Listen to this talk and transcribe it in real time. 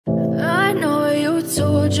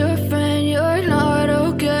told your friend you're not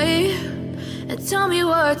okay? And tell me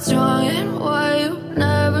what's wrong and why you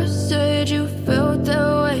never said you felt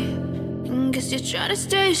that way. And guess you're trying to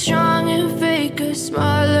stay strong and fake a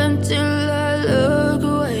smile until I look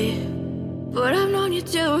away. But I've known you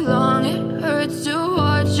too long, it hurts to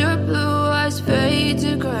watch your blue eyes fade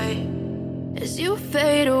to gray as you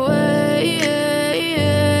fade away,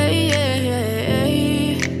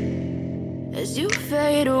 as you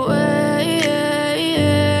fade away.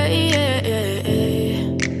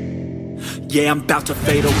 Yeah, I'm about to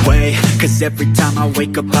fade away, cause every time I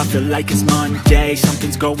wake up I feel like it's Monday.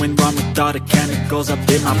 Something's going wrong with all the chemicals up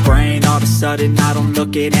in my brain. All of a sudden I don't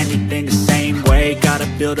look at anything the same way. Got a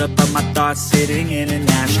build up of my thoughts sitting in an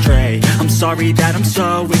ashtray. I'm sorry that I'm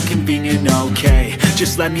so inconvenient, okay?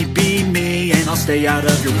 Just let me be me and I'll stay out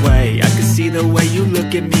of your way. I can see the way you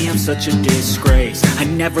look at me, I'm such a disgrace. I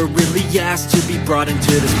never really asked to be brought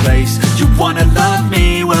into this place. You wanna love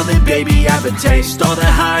me? Well then baby, have a taste. All the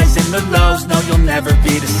highs and the lows, no, you'll never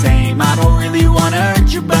be the same. I don't really wanna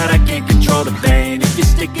hurt you, but I can't control the pain. If you're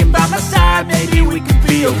sticking by my side, maybe we could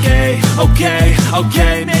be okay.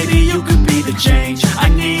 Okay, maybe you could be the change I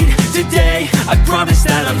need today. I promise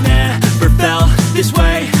that I've never felt this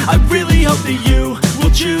way. I really hope that you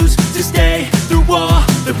will choose to stay through all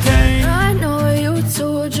the pain. I know you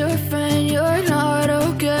told your friend you're not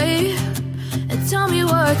okay. And tell me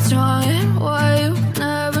what's wrong and why you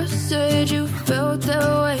never said you felt that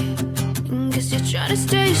way. Guess you're trying to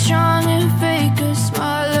stay strong and fake a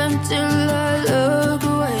smile until I look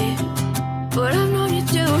away. But I've known you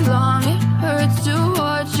too long, it hurts to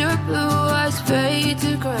watch your blue eyes fade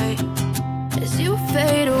to gray as you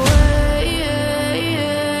fade away.